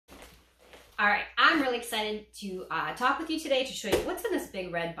All right, I'm really excited to talk with you today to show you what's in this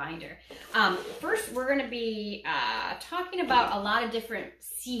big red binder. First, we're going to be talking about a lot of different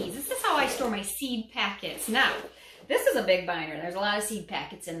seeds. This is how I store my seed packets. Now, this is a big binder. There's a lot of seed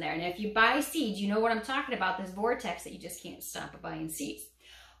packets in there. And if you buy seeds, you know what I'm talking about, this vortex that you just can't stop buying seeds.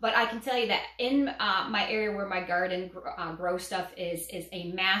 But I can tell you that in my area where my garden grow stuff is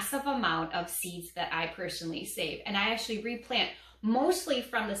a massive amount of seeds that I personally save. And I actually replant mostly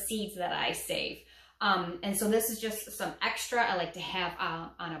from the seeds that I save. And so this is just some extra I like to have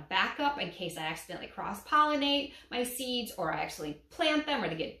on a backup in case I accidentally cross-pollinate my seeds, or I actually plant them, or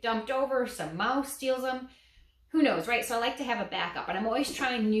they get dumped over, some mouse steals them. Who knows, right? So I like to have a backup, and I'm always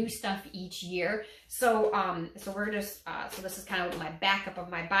trying new stuff each year. So we're just, so this is kind of my backup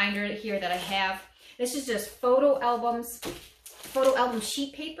of my binder here that I have. This is just photo album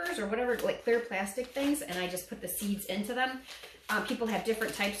sheet papers or whatever, like clear plastic things, and I just put the seeds into them. People have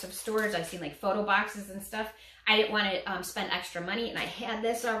different types of storage. I've seen like photo boxes and stuff. I didn't want to spend extra money, and I had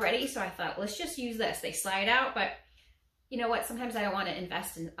this already, so I thought, let's just use this. They slide out, but you know what? Sometimes I don't want to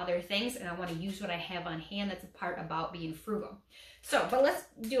invest in other things, and I want to use what I have on hand. That's a part about being frugal. So, but let's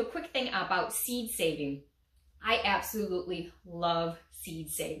do a quick thing about seed saving. I absolutely love seed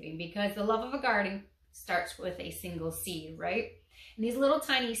saving because the love of a garden starts with a single seed, right? And these little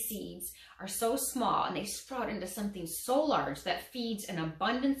tiny seeds are so small, and they sprout into something so large that feeds an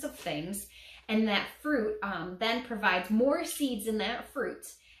abundance of things, and that fruit then provides more seeds in that fruit.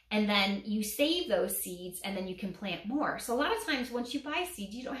 And then you save those seeds, and then you can plant more. So a lot of times once you buy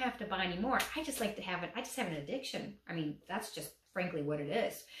seeds, you don't have to buy any more. I just like to have it. I just have an addiction. I mean, that's just frankly what it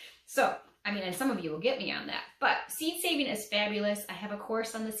is. So, I mean, and some of you will get me on that. But seed saving is fabulous. I have a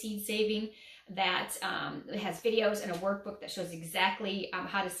course on the seed saving that has videos and a workbook that shows exactly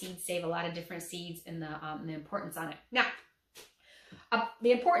how to seed save a lot of different seeds and the importance on it. Now,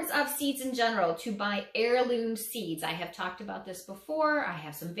 the importance of seeds in general, to buy heirloom seeds. I have talked about this before. I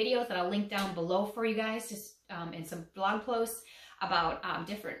have some videos that I'll link down below for you guys, just and some blog posts about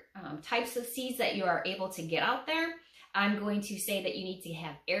different types of seeds that you are able to get out there. I'm going to say that you need to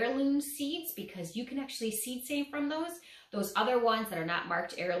have heirloom seeds because you can actually seed save from those. Those other ones that are not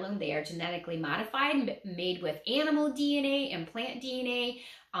marked heirloom, they are genetically modified, made with animal DNA and plant DNA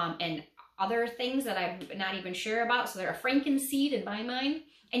and other things that I'm not even sure about. So they're a Frankenseed in my mind,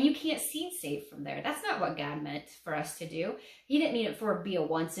 and you can't seed save from there. That's not what God meant for us to do. He didn't mean it for it to be a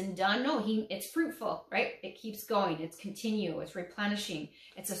once and done. No, it's fruitful, right? It keeps going. It's continual. It's replenishing.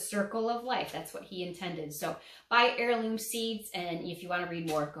 It's a circle of life. That's what he intended. So buy heirloom seeds, and if you want to read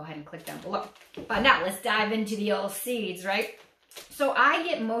more, go ahead and click down below. But now let's dive into the old seeds, right? So I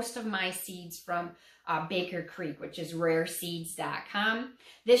get most of my seeds from Baker Creek, which is rareseeds.com.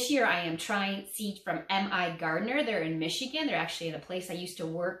 This year I am trying seeds from MiGardener. They're in Michigan. They're actually in a place I used to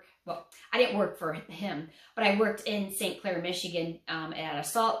work. Well, I didn't work for him, but I worked in St. Clair, Michigan at a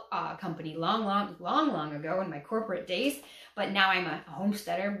salt company long ago in my corporate days. But now I'm a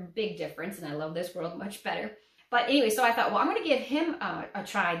homesteader. Big difference, and I love this world much better. But anyway, so I thought, well, I'm going to give him a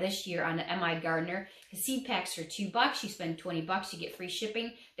try this year on the MiGardener. His seed packs are $2. You spend $20, you get free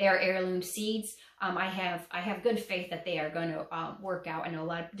shipping. They are heirloom seeds. I have good faith that they are going to work out. I know a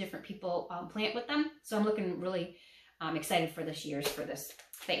lot of different people plant with them, so I'm looking really excited for this year's for this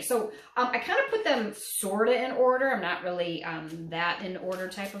thing. So I kind of put them sort of in order. I'm not really that in order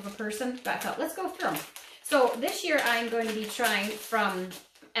type of a person, but I thought let's go through them. So this year I'm going to be trying from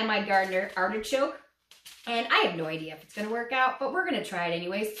MiGardener artichoke. And I have no idea if it's going to work out, but we're going to try it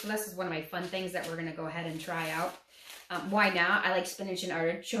anyways. So this is one of my fun things that we're going to go ahead and try out. Why not? I like spinach and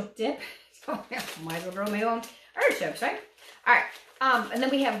artichoke dip. So yeah, might as well grow my own artichokes, right? All right. And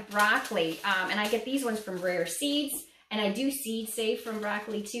then we have broccoli. And I get these ones from Rare Seeds. And I do seed save from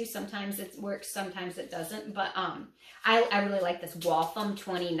broccoli too. Sometimes it works, sometimes it doesn't. But I really like this Waltham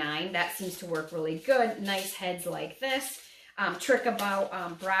 29. That seems to work really good. Nice heads like this. Trick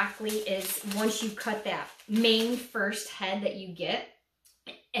about broccoli is once you cut that main first head that you get,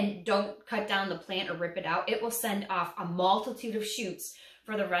 and don't cut down the plant or rip it out, it will send off a multitude of shoots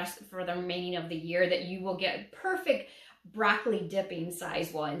for the remaining of the year that you will get perfect broccoli dipping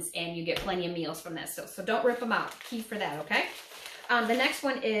size ones, and you get plenty of meals from that. So don't rip them out. Key for that, okay? The next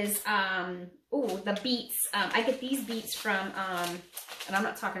one is, the beets. I get these beets from, and I'm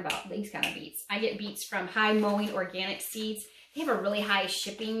not talking about these kind of beets. I get beets from High Mowing Organic Seeds. They have a really high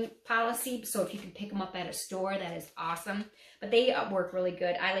shipping policy, so if you can pick them up at a store, that is awesome. But they work really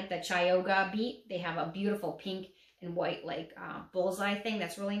good. I like the Chayoga beet. They have a beautiful pink and white like bullseye thing.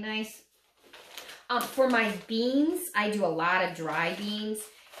 That's really nice. For my beans, I do a lot of dry beans,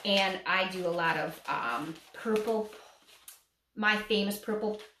 and I do a lot of purple, my famous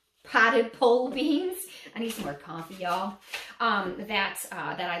purple potted pole beans. I need some more coffee, y'all. That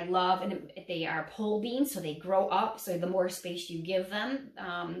I love, and they are pole beans, so they grow up. So the more space you give them,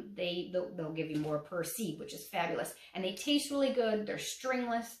 they'll give you more per seed, which is fabulous. And they taste really good. They're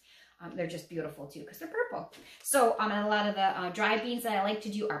stringless. They're just beautiful too because they're purple. So and a lot of the dry beans that I like to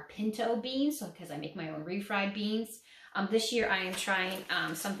do are pinto beans, so because I make my own refried beans. This year I am trying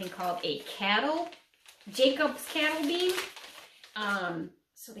something called a Jacob's cattle bean.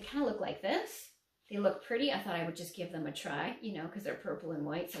 So they kind of look like this. They look pretty. I thought I would just give them a try, you know, because they're purple and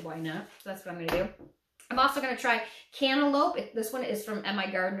white, so why not? So that's what I'm going to do. I'm also going to try cantaloupe. This one is from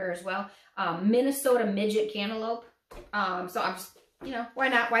MiGardener as well. Minnesota midget cantaloupe. So I'm just, you know, why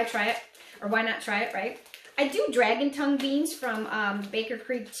not? Why try it? Or why not try it, right? I do dragon tongue beans from Baker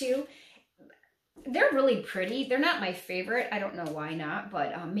Creek too. They're really pretty. They're not my favorite. I don't know why not,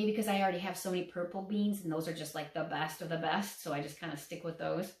 but maybe because I already have so many purple beans and those are just like the best of the best. So I just kind of stick with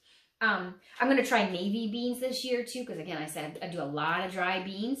those. I'm going to try navy beans this year too, because again, I said I do a lot of dry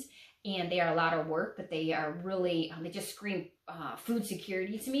beans and they are a lot of work, but they are really, they just scream food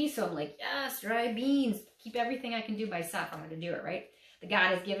security to me. So I'm like, yes, dry beans. Keep everything I can do myself. I'm going to do it, right? The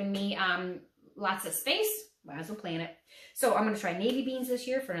God has given me lots of space. Might as well plant it. So I'm going to try navy beans this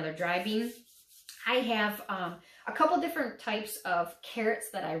year for another dry bean. I have a couple different types of carrots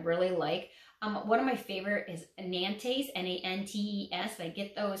that I really like. One of my favorite is Nantes, Nantes. I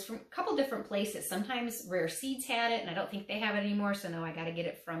get those from a couple different places. Sometimes Rare Seeds had it, and I don't think they have it anymore, so no, I got to get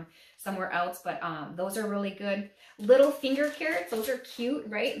it from somewhere else. But those are really good. Little finger carrots, those are cute,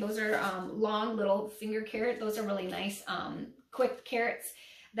 right? Those are long little finger carrot. Those are really nice, quick carrots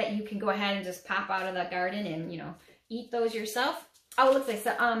that you can go ahead and just pop out of the garden and, you know, eat those yourself. Oh, it looks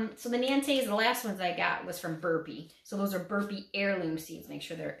like so the Nantes, the last ones I got was from Burpee. So those are Burpee heirloom seeds. Make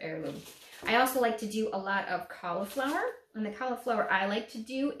sure they're heirloom. I also like to do a lot of cauliflower. And the cauliflower I like to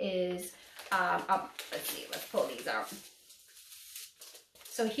do is, let's see, let's pull these out.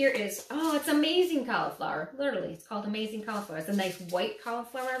 So here is, oh, it's amazing cauliflower. Literally, it's called amazing cauliflower. It's a nice white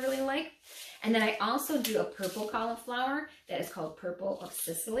cauliflower I really like. And then I also do a purple cauliflower that is called Purple of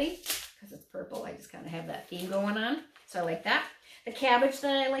Sicily. Because it's purple, I just kind of have that theme going on. So I like that. The cabbage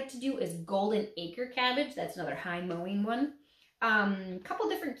that I like to do is Golden Acre cabbage. That's another high mowing one. Couple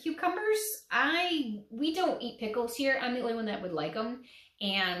different cucumbers. We don't eat pickles here. I'm the only one that would like them.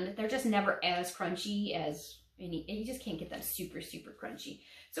 And they're just never as crunchy as any, you just can't get them super, super crunchy.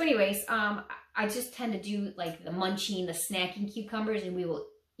 So anyways, I just tend to do like the munching, the snacking cucumbers, and we will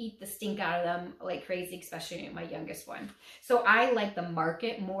eat the stink out of them like crazy, especially my youngest one. So I like the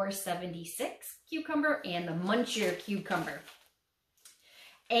Market More 76 cucumber and the Muncher cucumber.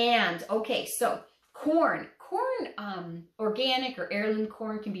 And okay, so corn, organic or heirloom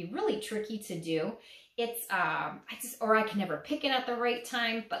corn can be really tricky to do. It's, or I can never pick it at the right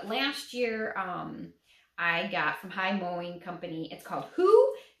time. But last year, I got from High Mowing Company, it's called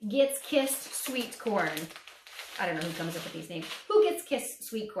Who Gets Kissed Sweet Corn. I don't know who comes up with these names. Who Gets Kissed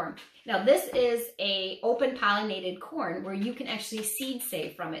Sweet Corn. Now this is a open pollinated corn where you can actually seed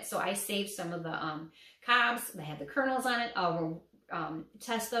save from it. So I saved some of the cobs that had the kernels on it. I'll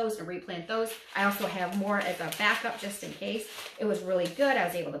test those and replant those. I also have more as a backup just in case. It was really good. I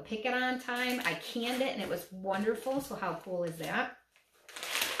was able to pick it on time. I canned it and it was wonderful. So how cool is that?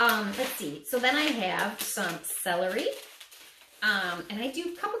 Let's see. So then I have some celery. And I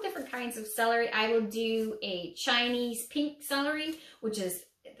do a couple different kinds of celery. I will do a Chinese pink celery, which is,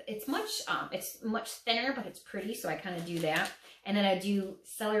 it's much thinner, but it's pretty. So I kind of do that. And then I do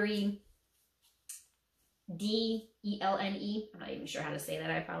celery D-E-L-N-E. I'm not even sure how to say that.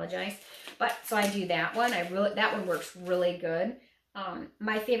 I apologize. But so I do that one. That one works really good.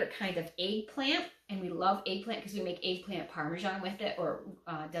 My favorite kind of eggplant, and we love eggplant because we make eggplant parmesan with it, or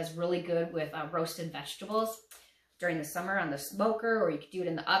does really good with roasted vegetables during the summer on the smoker, or you could do it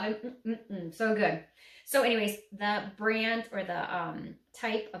in the oven. So good. So anyways, the brand or the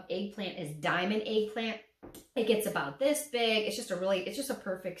type of eggplant is diamond eggplant. It gets about this big. It's just a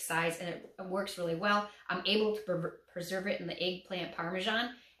perfect size, and it works really well. I'm able to preserve it in the eggplant parmesan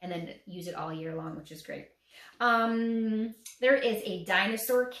and then use it all year long, which is great. There is a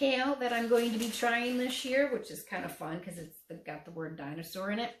dinosaur kale that I'm going to be trying this year, which is kind of fun because it's got the word dinosaur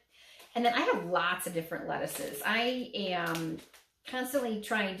in it. And then I have lots of different lettuces. I am constantly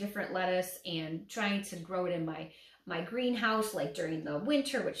trying different lettuce and trying to grow it in my greenhouse, like during the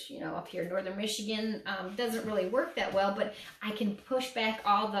winter, which, you know, up here in northern Michigan doesn't really work that well, but I can push back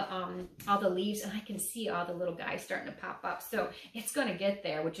all the leaves and I can see all the little guys starting to pop up. So it's going to get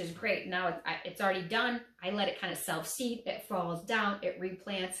there, which is great. Now it's already done. I let it kind of self-seed. It falls down. It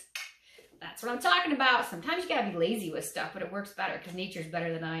replants. That's what I'm talking about. Sometimes you gotta be lazy with stuff, but it works better because nature's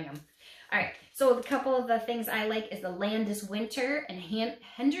better than I am. All right, so a couple of the things I like is the Landis Winter and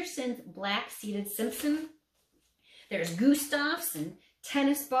Henderson's Black Seeded Simpson. There's Gustav's and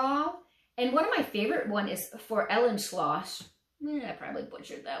Tennis Ball. And one of my favorite one is for Ellen Schloss. I probably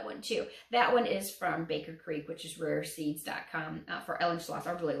butchered that one too. That one is from Baker Creek, which is rareseeds.com for Ellen Schloss.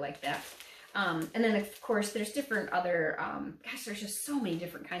 I really like that. And then, of course, there's different other, gosh, there's just so many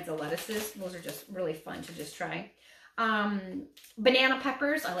different kinds of lettuces. Those are just really fun to just try. Banana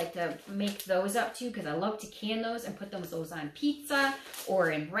peppers, I like to make those up too because I love to can those and put those on pizza or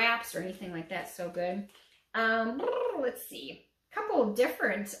in wraps or anything like that. So good. Let's see. A couple of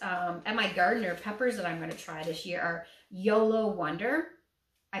different MiGardener peppers that I'm going to try this year are YOLO Wonder.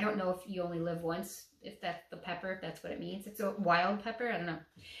 I don't know if you only live once, if that's the pepper, if that's what it means. It's a wild pepper. I don't know.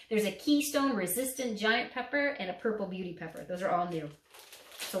 There's a Keystone Resistant Giant Pepper and a Purple Beauty Pepper. Those are all new.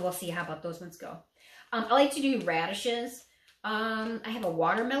 So we'll see how about those ones go. I like to do radishes. I have a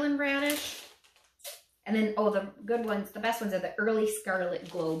watermelon radish. And then, oh, the good ones, the best ones are the early Scarlet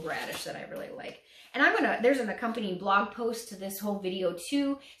Globe radish that I really like. And there's an accompanying blog post to this whole video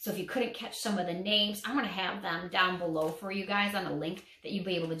too. So if you couldn't catch some of the names, I'm going to have them down below for you guys on a link that you'll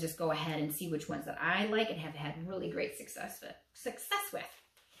be able to just go ahead and see which ones that I like and have had really great success with.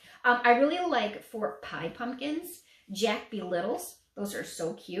 I really like for pie pumpkins, Jack B. Littles. Those are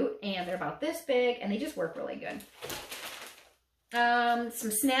so cute, and they're about this big, and they just work really good.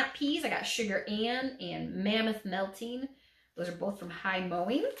 Some snap peas. I got Sugar Ann and Mammoth Melting. Those are both from High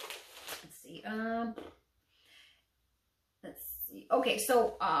Mowing. Let's see. Let's see. Okay,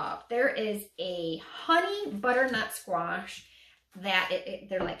 so there is a honey butternut squash that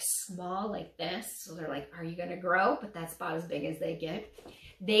they're like small like this. So they're like, are you going to grow? But that's about as big as they get.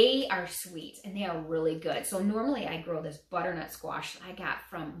 They are sweet and they are really good. So normally I grow this butternut squash that I got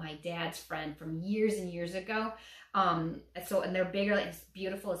from my dad's friend from years and years ago. And they're bigger, like, it's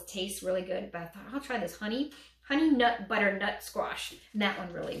beautiful, it tastes really good. But I thought I'll try this honey nut butternut squash. And that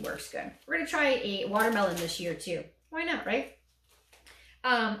one really works good. We're gonna try a watermelon this year too. Why not, right?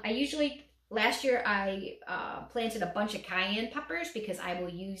 Last year I planted a bunch of cayenne peppers because I will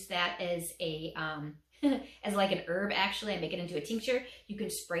use that as a as like an herb. Actually, I make it into a tincture. You can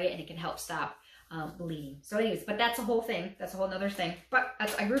spray it and it can help stop bleeding. So anyways, but that's a whole thing. That's a whole nother thing. But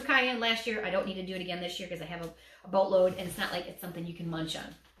I grew cayenne last year. I don't need to do it again this year because I have a boatload, and it's not like it's something you can munch on.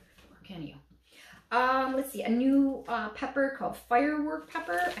 Or can you? Let's see, a new pepper called Firework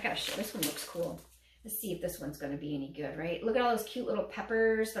Pepper. I gotta show, this one looks cool. Let's see if this one's gonna be any good, right? Look at all those cute little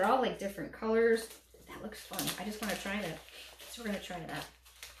peppers. They're all like different colors. That looks fun. I just wanna try that. So we're gonna try that.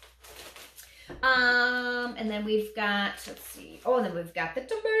 And then we've got, let's see. Oh, and then we've got the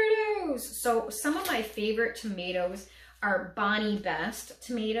tomatoes. So some of my favorite tomatoes are Bonnie Best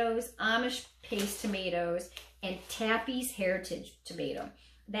tomatoes, Amish Paste tomatoes, and Tappy's Heritage tomato.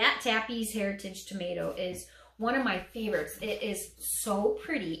 That Tappy's Heritage tomato is one of my favorites. It is so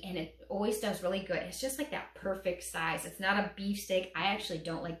pretty and it always does really good. It's just like that perfect size. It's not a beefsteak. I actually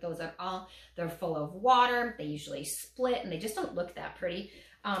don't like those at all. They're full of water. They usually split and they just don't look that pretty.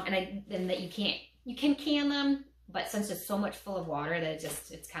 And that you can can them, but since it's so much full of water that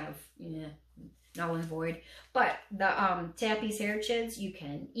it's kind of null and void. But the Tappy's Heritage, you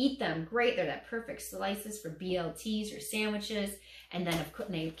can eat them great. They're that perfect slices for BLTs or sandwiches, and then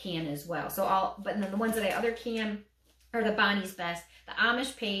they can as well. But then the ones that I other can are the Bonnie's Best, the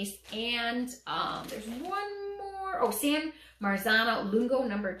Amish Paste, and there's one more. Oh, San Marzano Lungo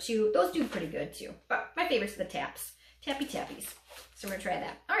 #2. Those do pretty good too. But my favorites are the Tappies. So we're gonna try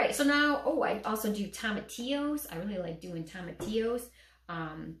that. All right, so now, I also do tomatillos. I really like doing tomatillos.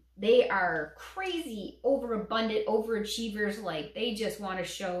 They are crazy, overabundant, overachievers. Like, they just want to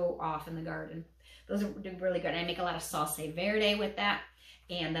show off in the garden. Those are really good. I make a lot of salsa verde with that.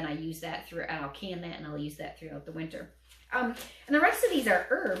 And then I use that I'll can that and I'll use that throughout the winter. And the rest of these are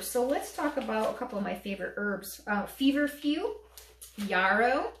herbs. So let's talk about a couple of my favorite herbs. Feverfew,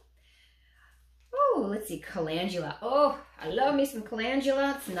 yarrow. Oh, let's see, calendula. Oh, I love me some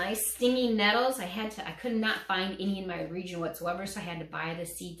calendula. It's nice, stinging nettles. I could not find any in my region whatsoever, so I had to buy the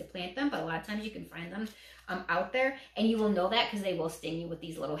seed to plant them. But a lot of times you can find them out there, and you will know that because they will sting you with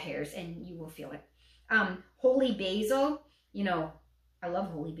these little hairs, and you will feel it. Holy basil. I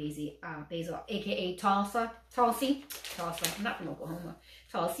love holy basil, aka Tulsi. I'm not from Oklahoma.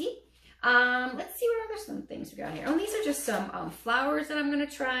 Tulsi. Let's see what other things we got here. Oh, these are just some flowers that I'm gonna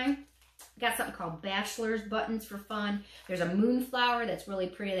try. Got something called bachelor's buttons for fun. There's a moonflower that's really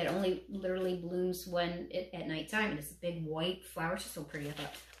pretty that only literally blooms at nighttime. And it's a big white flower. It's just so pretty. I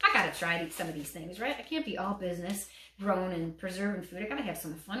thought, I I gotta try some of these things, right? I can't be all business, grown and preserving food. I gotta have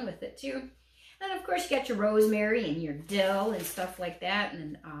some fun with it too. And of course you got your rosemary and your dill and stuff like that,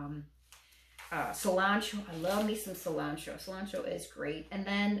 and cilantro. I love me some cilantro. Cilantro is great. And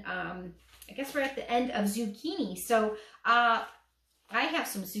then I guess we're at the end of zucchini. So I have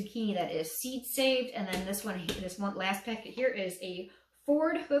some zucchini that is seed saved, and then this one last packet here is a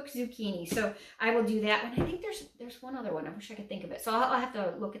Ford hook zucchini. So I will do that one. I think there's one other one. I wish I could think of it. So I'll have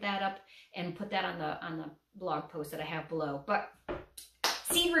to look at that up and put that on the blog post that I have below. But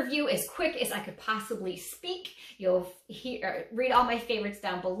seed review as quick as I could possibly speak. You'll read all my favorites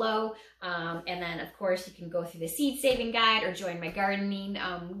down below. And then, of course, you can go through the seed saving guide or join my gardening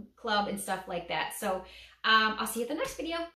club and stuff like that. So I'll see you at the next video.